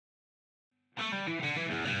Hey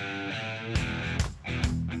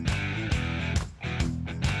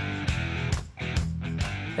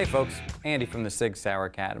folks, Andy from the SIG SAUER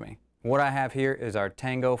Academy. What I have here is our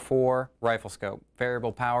TANGO4 Riflescope.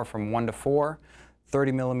 Variable power from 1 to 4,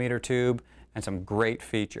 30mm tube, and some great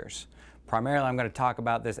features. Primarily I'm going to talk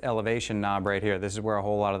about this elevation knob right here. This is where a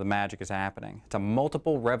whole lot of the magic is happening. It's a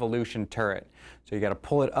multiple revolution turret. So you got to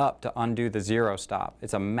pull it up to undo the zero stop.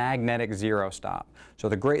 It's a magnetic zero stop. So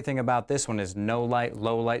the great thing about this one is no light,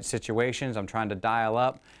 low light situations. I'm trying to dial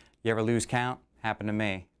up. You ever lose count? Happened to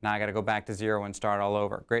me. Now I got to go back to zero and start all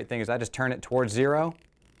over. Great thing is I just turn it towards zero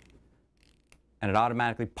and it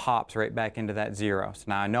automatically pops right back into that zero. So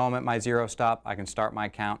now I know I'm at my zero stop. I can start my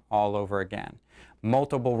count all over again.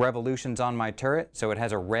 Multiple revolutions on my turret, so it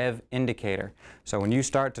has a rev indicator. So when you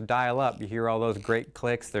start to dial up, you hear all those great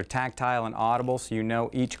clicks. They're tactile and audible, so you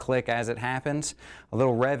know each click as it happens. A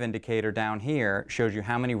little rev indicator down here shows you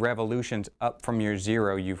how many revolutions up from your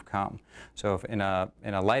zero you've come. So if in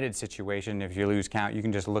a lighted situation, if you lose count, you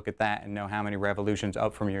can just look at that and know how many revolutions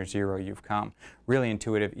up from your zero you've come. Really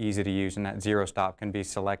intuitive, easy to use, and that zero stop can be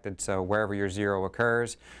selected. So wherever your zero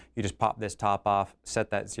occurs, you just pop this top off,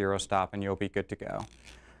 set that zero stop, and you'll be good to go.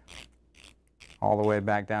 All the way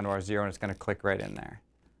back down to our zero, and it's going to click right in there.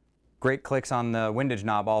 Great clicks on the windage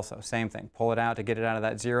knob also, same thing. Pull it out to get it out of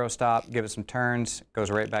that zero stop, give it some turns,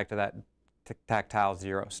 goes right back to that tactile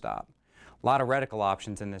zero stop. A lot of reticle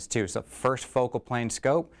options in this too. So first focal plane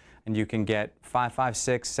scope, and you can get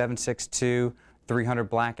 5.56, 7.62, 300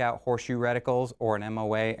 blackout horseshoe reticles, or an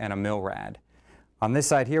MOA and a MILRAD. On this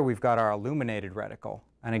side here, we've got our illuminated reticle.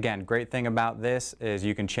 And again, great thing about this is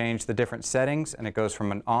you can change the different settings, and it goes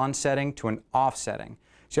from an on setting to an off setting.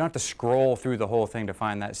 So you don't have to scroll through the whole thing to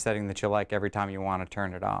find that setting that you like every time you want to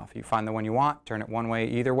turn it off. You find the one you want, turn it one way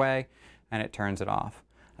either way, and it turns it off.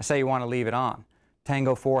 I say you want to leave it on.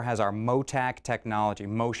 TANGO4 has our MOTAC technology,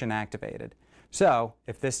 motion activated. So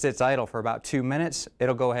if this sits idle for about 2 minutes,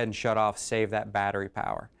 it'll go ahead and shut off, save that battery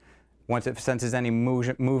power. Once it senses any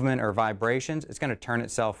movement or vibrations, it's going to turn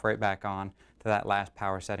itself right back on to that last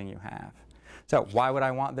power setting you have. So why would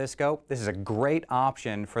I want this scope? This is a great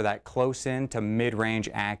option for that close-in to mid-range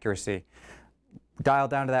accuracy. Dial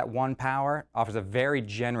down to that 1 power, offers a very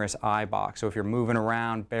generous eye box. So if you're moving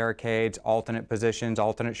around, barricades, alternate positions,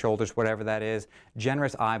 alternate shoulders, whatever that is,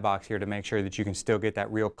 generous eye box here to make sure that you can still get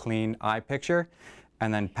that real clean eye picture.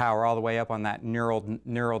 And then power all the way up on that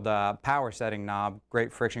knurled power setting knob.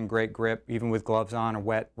 Great friction, great grip, even with gloves on or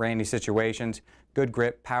wet, rainy situations. Good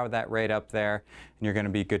grip, power that right up there, and you're going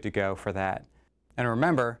to be good to go for that. And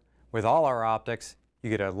remember, with all our optics, you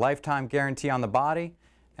get a lifetime guarantee on the body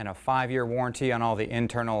and a 5-year warranty on all the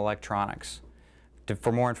internal electronics.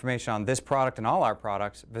 For more information on this product and all our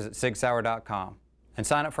products, visit sigsauer.com and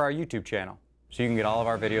sign up for our YouTube channel so you can get all of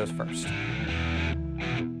our videos first.